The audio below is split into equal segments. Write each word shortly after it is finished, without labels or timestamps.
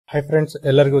Hi friends,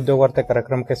 ಎಲ್ಲರಿಗೂ ಉದ್ಯೋಗ ವಾರ್ತೆ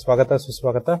ಕಾರ್ಯಕ್ರಮಕ್ಕೆ ಸ್ವಾಗತ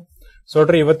ಸುಸ್ವಾಗತ. ಸೊ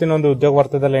ನೋಡ್ರಿ, ಇವತ್ತಿನ ಒಂದು ಉದ್ಯೋಗ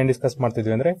ವಾರ್ತೆದಲ್ಲಿ ಏನ್ ಡಿಸ್ಕಸ್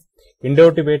ಮಾಡ್ತಿದ್ವಿ ಅಂದ್ರೆ Indo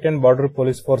Tibetan border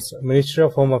police force ministry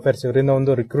of home affairs ಇವರಿಂದ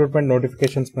ಒಂದು ರಿಕ್ರೂಟ್ಮೆಂಟ್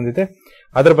ನೋಟಿಫಿಕೇಶನ್ಸ್ ಬಂದಿದೆ.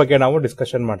 ಅದ್ರ ಬಗ್ಗೆ ನಾವು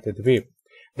ಡಿಸ್ಕಷನ್ ಮಾಡ್ತಿದ್ವಿ.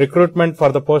 Recruitment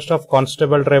for the post of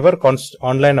constable driver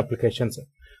online applications.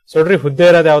 So ನೋಡ್ರಿ, ಹುದ್ದೆ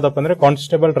ಇರೋದು ಯಾವ್ದಪ್ಪ ಅಂದ್ರೆ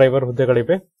ಕಾನ್ಸ್ಟೇಬಲ್ ಡ್ರೈವರ್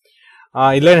ಹುದ್ದೆಗಳಿವೆ.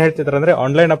 ಇಲ್ಲೇನ್ ಹೇಳ್ತಿದ್ರೆ ಅಂದ್ರೆ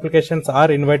online applications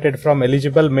R invited from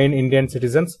eligible main Indian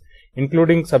citizens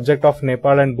including subject of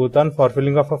Nepal and Bhutan for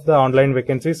filling of the online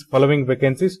vacancies following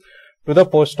vacancies to the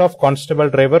post of constable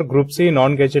driver group C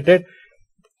non-gazetted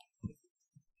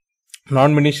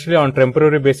non-ministry on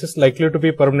temporary basis likely to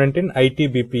be permanent in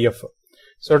Itbp.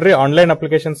 So ನೋಡ್ರಿ, online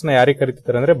applications ನ ಯಾರಿಗೆ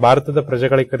ಕರೀತಿದ್ದಾರೆ ಅಂದ್ರೆ ಭಾರತದ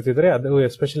ಪ್ರಜೆಗಳಿಗೆ ಕರೀತಿದ್ದಾರೆ. ಅದು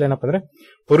especially ಏನಪ್ಪಾ ಅಂದ್ರೆ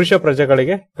ಪುರುಷ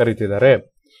ಪ್ರಜೆಗಳಿಗೆ ಕರೀತಿದ್ದಾರೆ.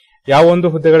 ಯಾವ ಒಂದು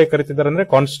ಹುದ್ದೆಗಳಿಗೆ ಕರೀತಿದ್ದಾರೆ ಅಂದ್ರೆ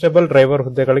ಕಾನ್ಸ್ಟೇಬಲ್ ಡ್ರೈವರ್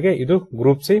ಹುದ್ದೆಗಳಿಗೆ. ಇದು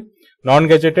ಗ್ರೂಪ್ ಸಿ ನಾನ್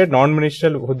ಗೆಜೆಟೆಡ್ ನಾನ್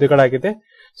ಮಿನಿಸ್ಟ್ರಿಯಲ್ ಹುದ್ದೆಗಳಾಗಿದೆ.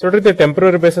 ಸೊ ನೋಡ್ರಿ,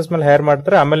 ಟೆಂಪರರಿ ಬೇಸಿಸ್ ಮೇಲೆ ಹೈರ್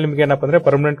ಮಾಡ್ತಾರೆ. ಆಮೇಲೆ ನಿಮ್ಗೆ ಏನಪ್ಪಾ ಅಂದ್ರೆ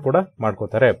ಪರ್ಮನೆಂಟ್ ಕೂಡ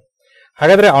ಮಾಡ್ಕೋತಾರೆ.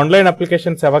 ಹಾಗಾದ್ರೆ ಆನ್ಲೈನ್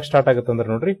ಅಪ್ಲಿಕೇಶನ್ಸ್ ಯಾವಾಗ ಸ್ಟಾರ್ಟ್ ಆಗುತ್ತೆ ಅಂದ್ರೆ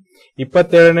ನೋಡ್ರಿ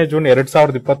 27ನೇ ಜೂನ್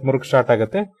 2023 ಸ್ಟಾರ್ಟ್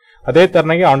ಆಗುತ್ತೆ. ಅದೇ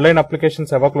ತರನಾಗಿ ಆನ್ಲೈನ್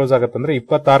ಅಪ್ಲಿಕೇಶನ್ಸ್ ಯಾವಾಗ ಕ್ಲೋಸ್ ಆಗುತ್ತೆ ಅಂದ್ರೆ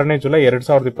 26ನೇ ಜುಲೈ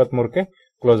 2023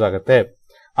 ಕ್ಲೋಸ್ ಆಗುತ್ತೆ.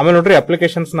 ಆಮೇಲೆ ನೋಡ್ರಿ,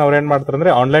 ಅಪ್ಲಿಕೇಶನ್ಸ್ ಅವ್ರು ಏನ್ ಮಾಡ್ತಾರೆ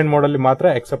ಅಂದ್ರೆ ಆನ್ಲೈನ್ ಮೋಡ್ ಅಲ್ಲಿ ಮಾತ್ರ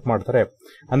ಅಕ್ಸೆಪ್ಟ್ ಮಾಡ್ತಾರೆ.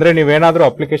 ಅಂದ್ರೆ ನೀವೇನಾದ್ರೂ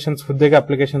ಅಪ್ಲಿಕೇಶನ್ಸ್ ಹುದ್ದೆಗೆ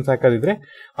ಅಪ್ಲಿಕೇಶನ್ಸ್ ಹಾಕೋದಿದ್ರೆ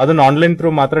ಅದನ್ನ ಆನ್ಲೈನ್ ಥ್ರೂ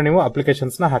ಮಾತ್ರ ನೀವು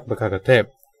ಅಪ್ಲಿಕೇಶನ್ಸ್ ನ ಹಾಕಬೇಕಾಗತ್ತೆ.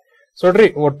 ಸೊ ನೋಡ್ರಿ,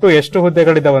 ಒಟ್ಟು ಎಷ್ಟು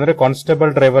ಹುದ್ದೆಗಳಿದಾವೆ ಅಂದ್ರೆ ಕಾನ್ಸ್ಟೇಬಲ್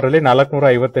ಡ್ರೈವರ್ ಅಲ್ಲಿ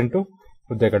 458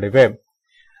 ಹುದ್ದೆಗಳಿವೆ.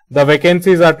 The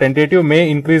vacancies R tentative, May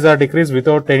increase R decrease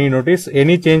without any notice.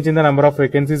 Any change in the number of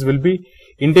vacancies will be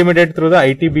intimated through the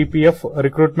ITBPF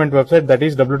recruitment website, that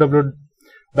is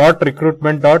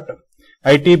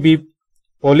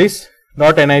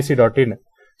www.recruitment.itbpolice.nic.in.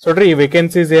 So ನೋಡ್ರಿ, ಈ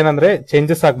vacancies ಏನಂದ್ರೆ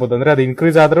changes ಆಗ್ಬಹುದು. ಅಂದ್ರೆ ಅದು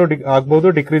increase ಆದ್ರೂ ಆಗ್ಬಹುದು,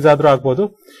 decrease ಆದ್ರೂ ಆಗ್ಬಹುದು.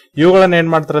 ಇವುಗಳನ್ನ ಏನ್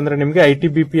ಮಾಡ್ತಾರೆ ಅಂದ್ರೆ ನಿಮ್ಗೆ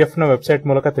ITBPF ನ ವೆಬ್ಸೈಟ್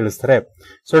ಮೂಲಕ ತಿಳಿಸ್ತಾರೆ.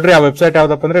 ಸೊ ನೋಡ್ರಿ, ಆ ವೆಬ್ಸೈಟ್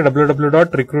ಯಾವ್ದಪ್ಪ ಅಂದ್ರೆ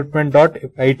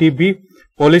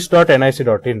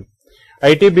www.recruitment.itbpolice.nic.in.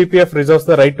 ITBPF reserves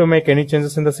the right to make any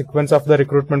changes in the sequence of the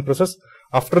recruitment process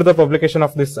after the publication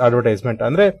of this advertisement.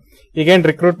 ಅಂದ್ರೆ ಈಗೇನ್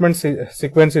ರಿಕ್ರೂಟ್ಮೆಂಟ್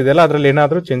ಸೀಕ್ವೆನ್ಸ್ ಇದೆಯಲ್ಲ ಅದ್ರಲ್ಲಿ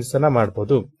ಏನಾದ್ರೂ ಚೇಂಜಸ್ ಅನ್ನ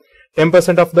ಮಾಡಬಹುದು.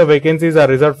 10% of the vacancies are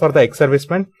reserved for the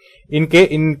ex-servicemen. In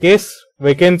case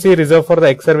vacancy reserved for the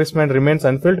ex-servicemen remains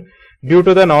unfilled due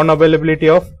to the non-availability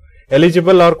of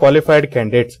eligible or qualified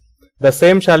candidates, the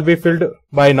same shall be filled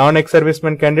by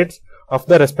non-ex-servicemen candidates of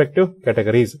the respective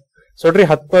categories. So ನೋಡ್ರಿ,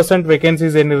 10%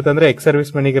 vacancies ಏನಿರುತ್ತೆ ಅಂದ್ರೆ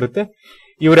X-service men ಇರುತ್ತೆ.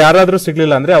 ಇವ್ರು ಯಾರಾದ್ರೂ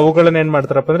ಸಿಗ್ಲಿಲ್ಲ ಅಂದ್ರೆ ಅವುಗಳನ್ನ ಏನ್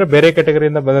ಮಾಡ್ತಾರಪ್ಪ ಅಂದ್ರೆ ಬೇರೆ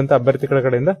ಕ್ಯಾಟಗರಿಯಿಂದ ಬಂದಂತ ಅಭ್ಯರ್ಥಿಗಳ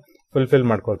ಕಡೆಯಿಂದ ಫುಲ್ಫಿಲ್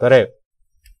ಮಾಡ್ಕೊಳ್ತಾರೆ.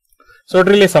 ಸೊ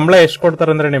ನೋಡ್ರಿ, ಇಲ್ಲಿ ಸಂಬಳ ಎಷ್ಟು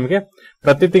ಕೊಡ್ತಾರೆ ಅಂದ್ರೆ ನಿಮಗೆ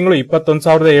ಪ್ರತಿ ತಿಂಗಳು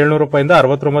 21,700 ರೂಪಾಯಿಂದ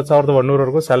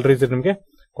 69,100 ಸ್ಯಾಲರೀಸ್ ನಿಮಗೆ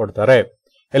ಕೊಡ್ತಾರೆ.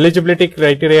 ಎಲಿಜಿಬಿಲಿಟಿ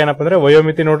ಕ್ರೈಟೀರಿಯಾ ಏನಪ್ಪ ಅಂದ್ರೆ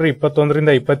ವಯೋಮಿತಿ ನೋಡ್ರಿ 21ರಿಂದ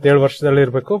 27 ವರ್ಷದಲ್ಲಿ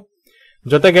ಇರಬೇಕು.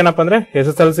 ಜೊತೆಗೆ ಏನಪ್ಪ ಅಂದ್ರೆ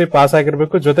SSLC ಪಾಸ್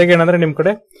ಆಗಿರ್ಬೇಕು. ಜೊತೆಗೆ ಏನಂದ್ರೆ ನಿಮ್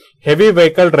ಕಡೆ ಹೆವಿ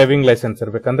ವೆಹಿಕಲ್ ಡ್ರೈವಿಂಗ್ ಲೈಸೆನ್ಸ್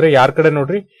ಇರ್ಬೇಕು. ಅಂದ್ರೆ ಯಾರ ಕಡೆ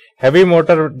ನೋಡ್ರಿ ಹೆವಿ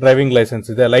ಮೋಟಾರ್ ಡ್ರೈವಿಂಗ್ ಲೈಸೆನ್ಸ್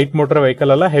ಇದೆ, ಲೈಟ್ ಮೋಟಾರ್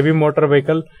ವೆಹಿಕಲ್ ಅಲ್ಲ, heavy motor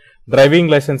vehicle driving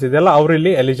licence ಇದೆಯಲ್ಲ, ಅವ್ರು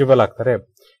ಇಲ್ಲಿ ಎಲಿಜಿಬಲ್ ಆಗ್ತಾರೆ.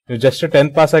 ನೀವು ಜಸ್ಟ್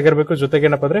 10th ಪಾಸ್ ಆಗಿರ್ಬೇಕು. ಜೊತೆಗೆ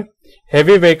ಏನಪ್ಪ ಅಂದ್ರೆ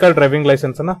ಹೆವಿ ವೆಹಿಕಲ್ ಡ್ರೈವಿಂಗ್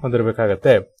ಲೈಸೆನ್ಸ್ ಅನ್ನ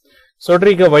ಹೊಂದಿರಬೇಕಾಗತ್ತೆ. ಸೊ ನೋಡ್ರಿ,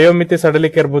 ಈಗ ವಯೋಮಿತಿ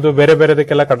ಸಡಲಿಕೆ ಇರ್ಬೋದು, ಬೇರೆ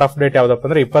ಬೇರೆದಕ್ಕೆಲ್ಲ ಕಟ್ ಆಫ್ ಡೇಟ್ ಯಾವ್ದಪ್ಪ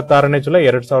ಅಂದ್ರೆ 26ನೇ ಜುಲೈ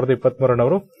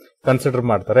 2023 ಕನ್ಸಿಡರ್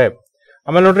ಮಾಡ್ತಾರೆ.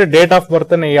 ಆಮೇಲೆ ನೋಡ್ರಿ, ಡೇಟ್ ಆಫ್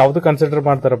ಬರ್ತ್ ಯಾವ್ದು ಕನ್ಸಿಡರ್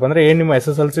ಮಾಡ್ತಾರಪ್ಪ ಅಂದ್ರೆ ಏನ್ ನಿಮ್ಮ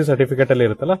SSLC ಸರ್ಟಿಫಿಕೇಟ್ ಅಲ್ಲಿ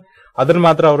ಇರುತ್ತಲ್ಲ ಅದನ್ನ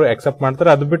ಮಾತ್ರ ಅವರು ಅಕ್ಸೆಪ್ಟ್ ಮಾಡ್ತಾರೆ.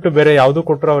 ಅದು ಬಿಟ್ಟು ಬೇರೆ ಯಾವ್ದು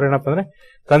ಕೊಟ್ಟರು ಅವ್ರು ಏನಪ್ಪ ಅಂದ್ರೆ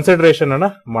ಕನ್ಸಿಡರೇಷನ್ ಅನ್ನ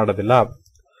ಮಾಡೋದಿಲ್ಲ.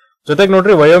 ಜೊತೆಗೆ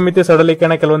ನೋಡ್ರಿ, ವಯೋಮಿತಿ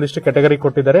ಸಡಲಿಕೆನ ಕೆಲವೊಂದಿಷ್ಟು ಕ್ಯಾಟಗರಿ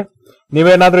ಕೊಟ್ಟಿದ್ದಾರೆ.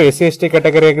 ನೀವೇನಾದ್ರೂ SC/ST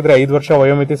ಕ್ಯಾಟಗರಿ ಆಗಿದ್ರೆ 5 ವರ್ಷ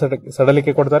ವಯೋಮಿತಿ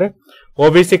ಸಡಲಿಕೆ ಕೊಡ್ತಾರೆ.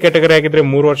 OBC ಕ್ಯಾಟಗರಿ ಆಗಿದ್ರೆ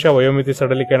 3 ವರ್ಷ ವಯೋಮಿತಿ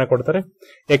ಸಡಲಿಕೆಯನ್ನ ಕೊಡ್ತಾರೆ.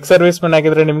 ಎಕ್ಸ್-ಸರ್ವಿಸ್ ಮೆನ್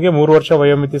ಆಗಿದ್ರೆ ನಿಮಗೆ 3 ವರ್ಷ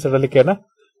ವಯೋಮಿತಿ ಸಡಲಿಕೆಯನ್ನ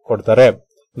ಕೊಡ್ತಾರೆ.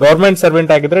 ಗವರ್ಮೆಂಟ್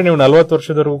ಸರ್ವೆಂಟ್ ಆಗಿದ್ರೆ ನೀವು 40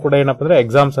 ವರ್ಷದವರೆಗೂ ಕೂಡ ಏನಪ್ಪ ಅಂದ್ರೆ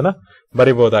ಎಕ್ಸಾಮ್ಸ್ ಅನ್ನ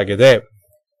ಬರೀಬಹುದಾಗಿದೆ.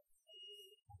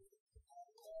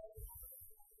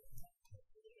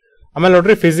 ಆಮೇಲೆ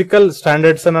ನೋಡ್ರಿ, ಫಿಸಿಕಲ್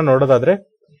ಸ್ಟ್ಯಾಂಡರ್ಡ್ಸ್ ಅನ್ನ ನೋಡೋದಾದ್ರೆ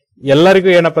ಎಲ್ಲರಿಗೂ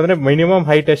ಏನಪ್ಪ ಅಂದ್ರೆ ಮಿನಿಮಮ್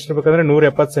ಹೈಟ್ ಎಷ್ಟು ಇರಬೇಕಂದ್ರೆ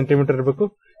 170 ಸೆಂಟಿಮೀಟರ್ ಇರಬೇಕು.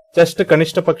 ಚೆಸ್ಟ್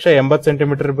ಕನಿಷ್ಠ ಪಕ್ಷ 80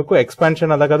 ಸೆಂಟಿಮೀಟರ್ ಇರಬೇಕು.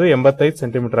 ಎಕ್ಸ್ಪಾನ್ಷನ್ ಆದಾಗ ಅದು 85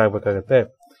 ಸೆಂಟಿಮೀಟರ್ ಆಗಬೇಕಾಗುತ್ತೆ.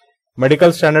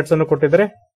 ಮೆಡಿಕಲ್ ಸ್ಟ್ಯಾಂಡರ್ಡ್ಸ್ ಅನ್ನು ಕೊಟ್ಟಿದ್ರೆ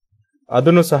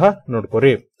ಅದನ್ನು ಸಹ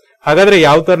ನೋಡ್ಕೋರಿ. ಹಾಗಾದ್ರೆ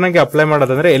ಯಾವ ತರನಾಗಿ ಅಪ್ಲೈ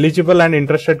ಮಾಡೋದಂದ್ರೆ eligible and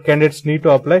interested candidates need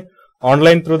to apply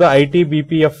online through the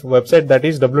ITBPF website, that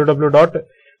is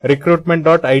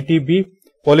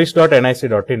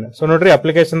www.recruitment.itbpolice.nic.in. So ನೋಡ್ರಿ,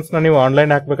 ಅಪ್ಲಿಕೇಶನ್ಸ್ ನ ನೀವು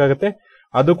ಆನ್ಲೈನ್ ಹಾಕಬೇಕಾಗುತ್ತೆ.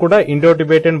 ಅದು ಕೂಡ Indo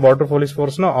Tibetan border police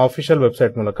force ನ ಆಫಿಷಿಯಲ್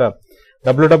ವೆಬ್ಸೈಟ್ ಮೂಲಕ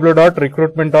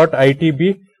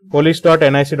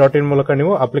www.recruitment.itbpolice.nic.in ಮೂಲಕ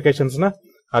ನೀವು ಅಪ್ಲಿಕೇಶನ್ಸ್ ನ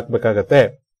ಹಾಕಬೇಕಾಗತ್ತೆ.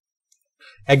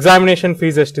 ಎಕ್ಸಾಮಿನೇಷನ್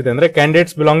ಫೀಸ್ ಎಷ್ಟಿದೆ ಅಂದ್ರೆ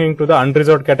candidates belonging to the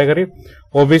unreserved category,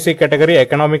 OBC category,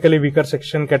 economically weaker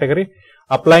section category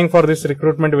applying for this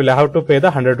recruitment will have to pay the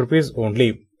 100 rupees only.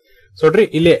 So ನೋಡ್ರಿ,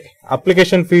 ಇಲ್ಲಿ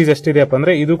ಅಪ್ಲಿಕೇಶನ್ ಫೀಸ್ ಎಷ್ಟಿದೆಯಪ್ಪ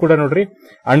ಅಂದ್ರೆ ಇದು ಕೂಡ ನೋಡ್ರಿ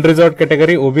ಅನ್ರಿಸರ್ವ್ಡ್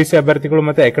ಕ್ಯಾಟಗರಿ, OBC ಅಭ್ಯರ್ಥಿಗಳು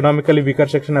ಮತ್ತೆ ಎಕನಾಮಿಕಲಿ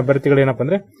ವೀಕರ್ ಸೆಕ್ಷನ್ ಅಭ್ಯರ್ಥಿಗಳು ಏನಪ್ಪ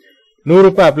ಅಂದ್ರೆ 100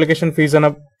 ರೂಪಾಯಿ ಅಪ್ಲಿಕೇಶನ್ ಫೀಸ್ ಅನ್ನ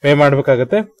ಪೇ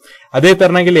ಮಾಡಬೇಕಾಗುತ್ತೆ. ಅದೇ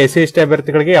ತರನಾಗಿ ಇಲ್ಲಿ SC/ST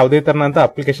ಅಭ್ಯರ್ಥಿಗಳಿಗೆ ಯಾವುದೇ ತರನಂತ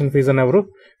ಅಪ್ಲಿಕೇಶನ್ ಫೀಸ್ ಅನ್ನು ಅವರು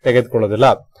ತೆಗೆದುಕೊಳ್ಳೋದಿಲ್ಲ.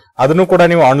 ಅದನ್ನು ಕೂಡ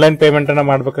ನೀವು ಆನ್ಲೈನ್ ಪೇಮೆಂಟ್ ಅನ್ನ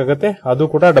ಮಾಡಬೇಕಾಗುತ್ತೆ. ಅದು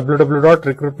ಕೂಡ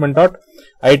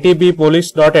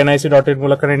www.recruitment.itbpolice.nic.in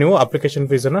ಮೂಲಕ ನೀವು ಅಪ್ಲಿಕೇಶನ್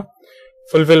ಫೀಸ್ ಅನ್ನು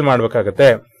ಫುಲ್ಫಿಲ್ ಮಾಡಬೇಕಾಗುತ್ತೆ.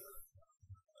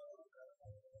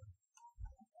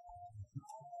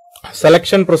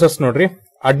 ಸೆಲೆಕ್ಷನ್ ಪ್ರೊಸೆಸ್ ನೋಡ್ರಿ.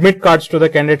 Admit cards to the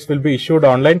candidates will be issued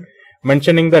online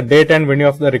mentioning the date and venue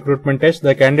of the recruitment test.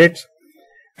 The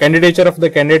candidature of the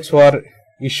candidates who are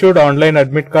issued online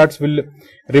admit cards will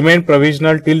remain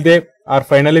provisional till they are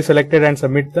finally selected and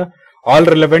submit the all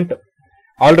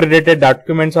related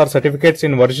documents or certificates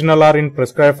in original or in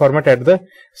prescribed format at the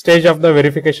stage of the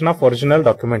verification of original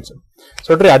documents. So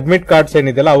admit cards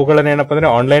ಏನಿದೆಯಲ್ಲ ಅವುಗಳನ್ನ ಏನಪ್ಪ ಅಂದ್ರೆ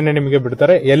online ನಿಮಗೆ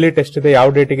ಬಿಡ್ತಾರೆ. ಎಲ್ಲಿ test ಇದೆ, ಯಾವ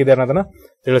date ಇದೆ ಅನ್ನೋದನ್ನ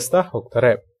ತಿಳಿಸ್ತಾ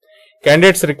ಹೋಗ್ತಾರೆ.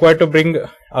 Candidates required to bring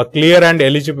a clear and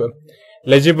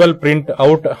legible print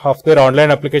out of their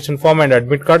online application form and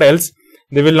admit card, else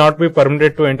they will not be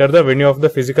permitted to enter the venue of the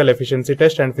physical efficiency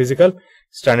test and physical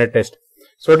standard test.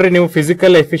 So ನೀವು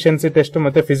physical efficiency test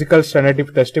ಮತ್ತೆ physical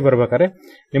standard test ಬರ್ಬೇಕಾದ್ರೆ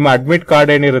ನಿಮ್ಮ admit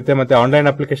card ಏನಿರುತ್ತೆ ಮತ್ತೆ online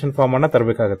application form ಅನ್ನ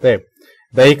ತರಬೇಕಾಗುತ್ತೆ.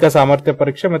 ದೈಹಿಕ ಸಾಮರ್ಥ್ಯ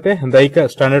ಪರೀಕ್ಷೆ ಮತ್ತೆ ದೈಹಿಕ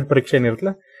ಸ್ಟ್ಯಾಂಡರ್ಡ್ ಪರೀಕ್ಷೆ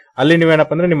ಏನಿರುತ್ತಲ್ಲ ಅಲ್ಲಿ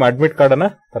ನೀವೇನಪ್ಪ ಅಂದ್ರೆ ನಿಮ್ಮ ಅಡ್ಮಿಟ್ ಕಾರ್ಡ್ ಅನ್ನ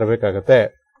ತರಬೇಕಾಗುತ್ತೆ.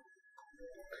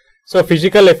 ಸೊ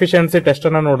ಫಿಸಿಕಲ್ ಎಫಿಷಿಯನ್ಸಿ ಟೆಸ್ಟ್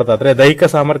ಅನ್ನ ನೋಡೋದಾದ್ರೆ, ದೈಹಿಕ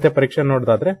ಸಾಮರ್ಥ್ಯ ಪರೀಕ್ಷೆ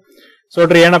ನೋಡೋದಾದ್ರೆ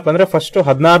ಏನಪ್ಪ ಅಂದ್ರೆ ಫಸ್ಟ್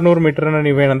 1600 ಮೀಟರ್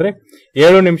ನೀವೇನಂದ್ರೆ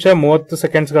 7 ನಿಮಿಷ 30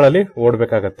 ಸೆಕೆಂಡ್ಸ್ ಗಳಲ್ಲಿ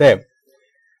ಓಡಬೇಕಾಗತ್ತೆ.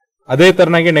 ಅದೇ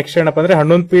ತರನಾಗಿ ನೆಕ್ಸ್ಟ್ ಏನಪ್ಪ ಅಂದ್ರೆ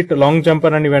 11 ಫೀಟ್ ಲಾಂಗ್ ಜಂಪ್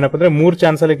ಅನ್ನ ನೀವೇನಪ್ಪ ಅಂದ್ರೆ 3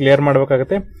 ಚಾನ್ಸ್ ಅಲ್ಲಿ ಕ್ಲಿಯರ್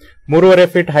ಮಾಡಬೇಕಾಗುತ್ತೆ. 3.5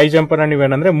 ಫೀಟ್ ಹೈ ಜಂಪ್ ಅನ್ನ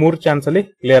ನೀವೇನಂದ್ರೆ 3 ಚಾನ್ಸ್ ಅಲ್ಲಿ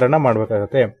ಕ್ಲಿಯರ್ ಅನ್ನ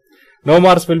ಮಾಡಬೇಕಾಗುತ್ತೆ. No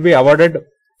marks will be awarded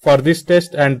for this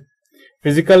test and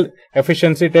physical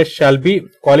efficiency test shall be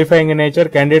qualifying in nature.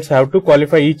 Candidates have to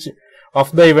qualify each of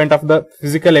the event of the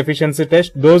physical efficiency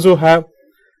test. Those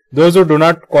who do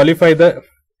not qualify the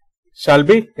shall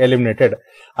be eliminated.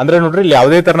 ಅಂದ್ರೆ ನೋಡ್ರಿ, ಇಲ್ಲಿ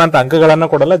ಯಾವುದೇ ತರನಂತ ಅಂಕಗಳನ್ನ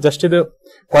ಕೊಡಲ್ಲ, just ಇದು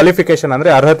qualification ಅಂದ್ರೆ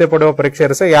ಅರ್ಹತೆ ಪಡುವ ಪರೀಕ್ಷೆ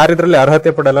ಇರುತ್ತೆ. ಯಾರಿದ್ರಲ್ಲಿ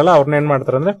ಅರ್ಹತೆ ಪಡಲ್ಲ ಅವ್ರನ್ನ ಏನ್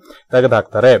ಮಾಡ್ತಾರೆ ಅಂದ್ರೆ ತೆಗೆದು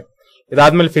ಹಾಕ್ತಾರೆ.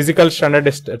 ಇದಾದ್ಮೇಲೆ ಫಿಸಿಕಲ್ ಸ್ಟ್ಯಾಂಡರ್ಡ್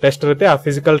ಟೆಸ್ಟ್ ಇರುತ್ತೆ. ಆ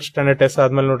ಫಿಸಿಕಲ್ ಸ್ಟ್ಯಾಂಡರ್ಡ್ ಟೆಸ್ಟ್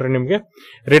ಆದ್ಮೇಲೆ ನೋಡ್ರಿ ನಿಮ್ಗೆ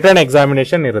ರಿಟರ್ನ್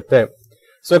ಎಕ್ಸಾಮಿನೇಷನ್ ಇರುತ್ತೆ.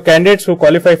 So candidates who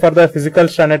qualify for the physical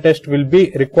standard test will be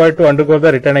required to undergo the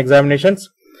return examinations.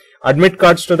 Admit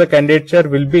cards to the candidature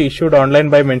will be issued online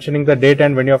by mentioning the date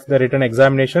and venue of the written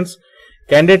examinations.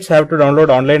 Candidates have to download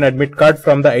online admit card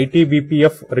from the Itbp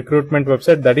recruitment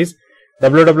website, that is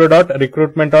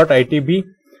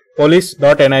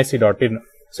www.recruitment.itbpolice.nic.in.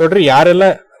 So ಯಾರೆಲ್ಲ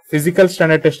physical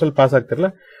standard test ಅಲ್ಲಿ pass ಆಗ್ತಿರಲ್ಲ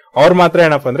ಅವ್ರು ಮಾತ್ರ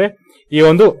ಏನಪ್ಪ ಅಂದ್ರೆ ಈ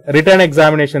ಒಂದು return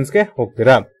examinations ಗೆ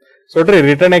ಹೋಗ್ತೀರಾ. So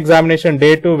return examination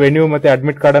date, venue ಮತ್ತೆ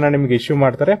ಅಡ್ಮಿಟ್ ಕಾರ್ಡ್ ಅನ್ನ ನಿಮಗೆ ಇಶ್ಯೂ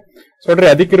ಮಾಡ್ತಾರೆ. ಸೊ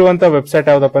ಅದಕ್ಕಿರುವಂತಹ ವೆಬ್ಸೈಟ್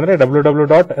ಯಾವ್ದಪ್ಪ ಅಂದ್ರೆ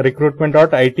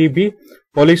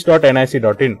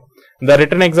www.recruitment.itbpolice.nic.in. The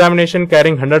written examination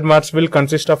carrying 100 marks will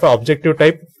consist of an objective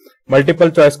type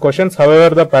multiple choice questions. However,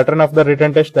 the pattern of the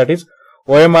written test, that is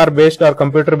OMR based or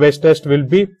computer based test, will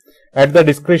be at the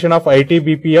discretion of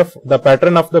Itbpf. The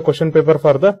pattern of the question paper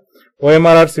for the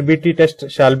OMR or CBT test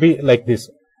shall be like this.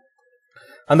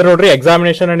 ಅಂದ್ರೆ ನೋಡ್ರಿ,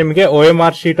 examination ನಿಮಗೆ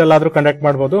OMR sheet ಅಲ್ಲಾದ್ರೂ conduct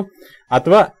ಮಾಡಬಹುದು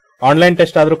ಅಥವಾ online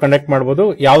test ಆದ್ರೂ conduct ಮಾಡಬಹುದು.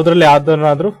 ಯಾವ್ದ್ರಲ್ಲಿ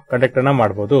ಯಾವ್ದಾದ್ರೂ conduct ಅನ್ನ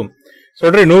ಮಾಡಬಹುದು. ಸೊ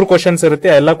ನೋಡ್ರಿ 100 ಕ್ವಶನ್ಸ್ ಇರುತ್ತೆ.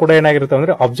 ಎಲ್ಲ ಕೂಡ ಏನಾಗಿರುತ್ತೆ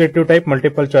ಅಂದ್ರೆ objective type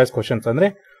multiple choice questions, ಅಂದ್ರೆ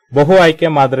ಬಹು ಆಯ್ಕೆ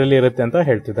ಮಾದರಿಯಲ್ಲಿ ಇರುತ್ತೆ ಅಂತ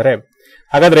ಹೇಳ್ತಿದ್ದಾರೆ.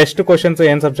 ಹಾಗಾದ್ರೆ ಎಷ್ಟು ಕ್ವಶನ್ಸ್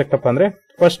ಏನ್ ಸಬ್ಜೆಕ್ಟ್ ಅಪ್ಪ ಅಂದ್ರೆ,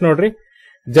 ಫಸ್ಟ್ ನೋಡ್ರಿ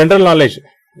ಜನರಲ್ ನಾಲೆಜ್.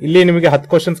 ಇಲ್ಲಿ ನಿಮಗೆ 10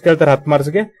 ಕ್ವಶನ್ಸ್ ಕೇಳ್ತಾರೆ 10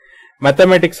 ಮಾರ್ಕ್ಸ್ಗೆ.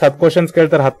 ಮ್ಯಾಥಮೆಟಿಕ್ಸ್ 10 ಕ್ವಶನ್ಸ್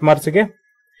ಕೇಳ್ತಾರೆ 10 ಮಾರ್ಕ್ಸ್ಗೆ.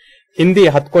 ಹಿಂದಿ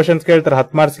 10 ಕ್ವಶನ್ಸ್ ಕೇಳ್ತಾರೆ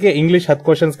 10 ಮಾರ್ಕ್ಸ್ಗೆ. ಇಂಗ್ಲಿಷ್ 10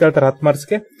 ಕ್ವಶನ್ಸ್ ಕೇಳ್ತಾರೆ 10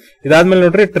 ಮಾರ್ಕ್ಸ್ಗೆ. ಇದಾದ್ಮೇಲೆ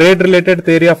ನೋಡ್ರಿ trade related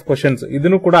theory of questions,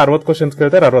 ಇದನ್ನು ಕೂಡ 60 ಕ್ವಶನ್ಸ್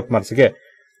ಕೇಳ್ತಾರೆ 60 ಮಾರ್ಕ್ಸ್ಗೆ.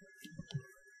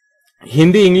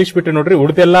 ಹಿಂದಿ ಇಂಗ್ಲಿಷ್ ಬಿಟ್ಟು ನೋಡ್ರಿ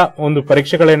ಉಳಿದೆಲ್ಲ ಒಂದು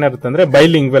ಪರೀಕ್ಷೆಗಳೇನಿರುತ್ತೆ ಅಂದ್ರೆ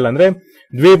ಬೈಲಿಂಗ್ವೆಲ್, ಅಂದ್ರೆ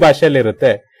ದ್ವಿಭಾಷೆಯಲ್ಲಿ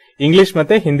ಇರುತ್ತೆ. ಇಂಗ್ಲಿಷ್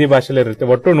ಮತ್ತೆ ಹಿಂದಿ ಭಾಷೆಯಲ್ಲಿ ಇರುತ್ತೆ.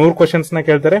 ಒಟ್ಟು 100 ಕ್ವಶನ್ಸ್ ನ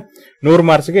ಕೇಳ್ತಾರೆ. 100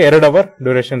 ಮಾರ್ಕ್ಸ್ಗೆ 2 ಅವರ್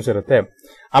ಡ್ಯೂರೇಷನ್ಸ್ ಇರುತ್ತೆ.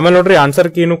 ಆಮೇಲೆ ನೋಡ್ರಿ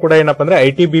ಆನ್ಸರ್ ಕೀನು ಕೂಡ ಏನಪ್ಪಾ ಅಂದ್ರೆ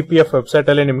Itbpf ವೆಬ್ಸೈಟ್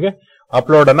ಅಲ್ಲಿ ನಿಮಗೆ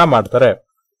ಅಪ್ಲೋಡ್ ಅನ್ನ ಮಾಡ್ತಾರೆ.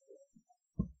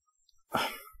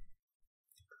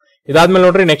 ಇದಾದ್ಮೇಲೆ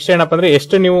ನೋಡ್ರಿ ನೆಕ್ಸ್ಟ್ ಏನಪ್ಪಾ ಅಂದ್ರೆ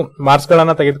ಎಷ್ಟು ನೀವು ಮಾರ್ಕ್ಸ್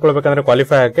ಗಳನ್ನ ತೆಗೆದುಕೊಳ್ಬೇಕಂದ್ರೆ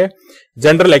ಕ್ವಾಲಿಫೈ ಆಗಕ್ಕೆ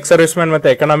ಜನರಲ್ ಎಕ್ಸ್ ಸರ್ವಿಸ್ ಮ್ಯಾನ್ ಮತ್ತೆ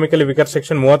ಎಕನಾಮಿಕಲಿ ವೀಕರ್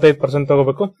ಸೆಕ್ಷನ್ 35%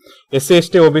 ತಗೋಬೇಕು. SC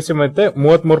ST OBC ಮತ್ತೆ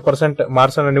 33%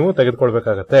 ಮಾರ್ಕ್ಸ್ ಅನ್ನ ನೀವು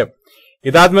ತೆಗೆದುಕೊಳ್ಬೇಕಾಗತ್ತೆ.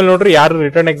 ಇದಾದ್ಮೇಲೆ ನೋಡ್ರಿ ಯಾರು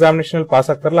ರಿಟರ್ನ್ ಎಕ್ಸಾಮಿನೇಷನ್ ಪಾಸ್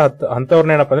ಆಗ್ತಾರಲ್ಲ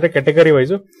ಅಂತವ್ರನ್ನ ಏನಪ್ಪಾ ಅಂದ್ರೆ ಕೆಟಗರಿ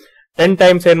ವೈಸ್ 10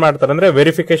 ಟೈಮ್ಸ್ ಏನ್ ಮಾಡ್ತಾರೆ ಅಂದ್ರೆ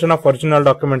ವೆರಿಫಿಕೇಶನ್ ಆಫ್ ಒರಿಜಿನಲ್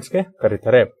ಡಾಕ್ಯುಮೆಂಟ್ಸ್ ಗೆ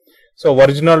ಕರೀತಾರೆ. ಸೊ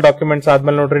ಒರಿಜಿನಲ್ ಡಾಕ್ಯುಮೆಂಟ್ಸ್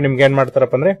ಆದ್ಮೇಲೆ ನೋಡ್ರಿ ನಿಮ್ಗೆ ಏನ್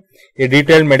ಮಾಡ್ತಾರಪ್ಪ ಅಂದ್ರೆ ಈ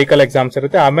ಡೀಟೇಲ್ಡ್ ಮೆಡಿಕಲ್ ಎಕ್ಸಾಮ್ಸ್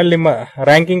ಇರುತ್ತೆ. ಆಮೇಲೆ ನಿಮ್ಮ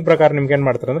ರ್ಯಾಂಕಿಂಗ್ ಪ್ರಕಾರ ನಿಮ್ಗೆ ಏನ್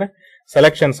ಮಾಡ್ತಾರೆ ಅಂದ್ರೆ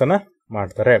ಸೆಲೆಕ್ಷನ್ಸ್ ಅನ್ನ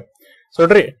ಮಾಡ್ತಾರೆ. ಸೊ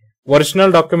ನೋಡ್ರಿ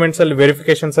ಒರಿಜಿನಲ್ ಡಾಕ್ಯುಮೆಂಟ್ಸ್ ಅಲ್ಲಿ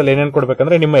ವೆರಿಫಿಕೇಶನ್ಸ್ ಅಲ್ಲಿ ಏನೇನ್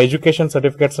ಕೊಡ್ಬೇಕಂದ್ರೆ ನಿಮ್ಮ ಎಜುಕೇಶನ್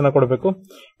ಸರ್ಟಿಫಿಕೇಟ್ಸ್ ಅನ್ನ ಕೊಡಬೇಕು,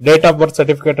 ಡೇಟ್ ಆಫ್ ಬರ್ತ್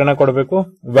ಸರ್ಟಿಫಿಕೇಟ್ ಅನ್ನ ಕೊಡಬೇಕು,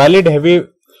 ವ್ಯಾಲಿಡ್ ಹೆವಿ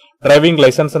ಡ್ರೈವಿಂಗ್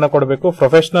ಲೈಸೆನ್ಸ್ ಅನ್ನ ಕೊಡಬೇಕು,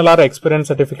 ಪ್ರೊಫೆಷನಲ್ ಆರ್ ಎಕ್ಸ್ಪೀರಿಯನ್ಸ್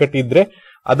ಸರ್ಟಿಫಿಕೇಟ್ ಇದ್ರೆ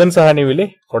ಅದನ್ನ ಸಹ ನೀವು ಇಲ್ಲಿ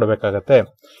ಕೊಡಬೇಕಾಗತ್ತೆ.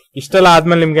 ಇಷ್ಟೆಲ್ಲ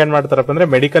ಆದ್ಮೇಲೆ ನಿಮ್ಗೆ ಏನ್ ಮಾಡ್ತಾರಪ್ಪ ಅಂದ್ರೆ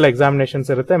ಮೆಡಿಕಲ್ ಎಕ್ಸಾಮಿನೇಷನ್ಸ್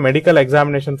ಇರುತ್ತೆ. ಮೆಡಿಕಲ್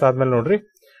ಎಕ್ಸಾಮಿನೇಷನ್ಸ್ ಆದ್ಮೇಲೆ ನೋಡ್ರಿ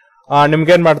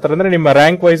ನಿಮ್ಗೆ ಏನ್ ಮಾಡ್ತಾರೆ ಅಂದ್ರೆ ನಿಮ್ಮ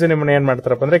ರ್ಯಾಂಕ್ ವೈಸ್ ನಿಮ್ಮನ್ನ ಏನ್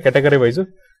ಮಾಡ್ತಾರಪ್ಪ ಅಂದ್ರೆ ಕೆಟಗರಿ ವೈಸ್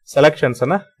ಸೆಲೆಕ್ಷನ್ಸ್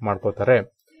ಅನ್ನ ಮಾಡ್ಕೋತಾರೆ.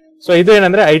 ಸೊ ಇದು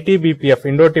ಏನಂದ್ರೆ ITBPF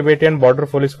Indo Tibetan border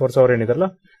police force ಅವರು ಏನಿದಾರಲ್ಲ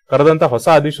ಕರೆದಂತ ಹೊಸ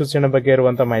ಅಧಿಸೂಚನೆ ಬಗ್ಗೆ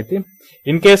ಇರುವಂತ ಮಾಹಿತಿ.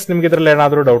 ಇನ್ ಕೇಸ್ ನಿಮ್ಗೆ ಇದ್ರಲ್ಲಿ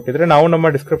ಏನಾದ್ರೂ ಡೌಟ್ ಇದ್ರೆ ನಾವು ನಮ್ಮ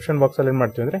ಡಿಸ್ಕ್ರಿಪ್ಷನ್ ಬಾಕ್ಸ್ ಅಲ್ಲಿ ಏನ್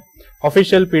ಮಾಡ್ತೀವಿ ಅಂದ್ರೆ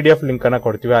ಅಫಿಷಿಯಲ್ PDF ಲಿಂಕ್ ಅನ್ನ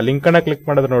ಕೊಡ್ತೀವಿ. ಆ ಲಿಂಕ್ ಅನ್ನ ಕ್ಲಿಕ್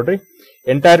ಮಾಡಿದ್ರೆ ನೋಡ್ರಿ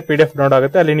ಎಂಟೈರ್ PDF ನೋಡ್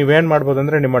ಆಗುತ್ತೆ. ಅಲ್ಲಿ ನೀವೇನ್ ಮಾಡಬಹುದು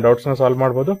ಅಂದ್ರೆ ನಿಮ್ಮ ಡೌಟ್ಸ್ ನ ಸಾಲ್ವ್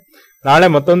ಮಾಡಬಹುದು. ನಾಳೆ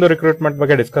ಮತ್ತೊಂದು ರಿಕ್ರೂಟ್ಮೆಂಟ್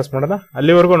ಬಗ್ಗೆ ಡಿಸ್ಕಸ್ ಮಾಡೋಣ.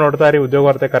 ಅಲ್ಲಿವರೆಗೂ ನೋಡ್ತಾ ಇರಿ ಉದ್ಯೋಗ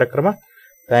ವಾರ್ತೆ ಕಾರ್ಯಕ್ರಮ.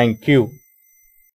 Thank you.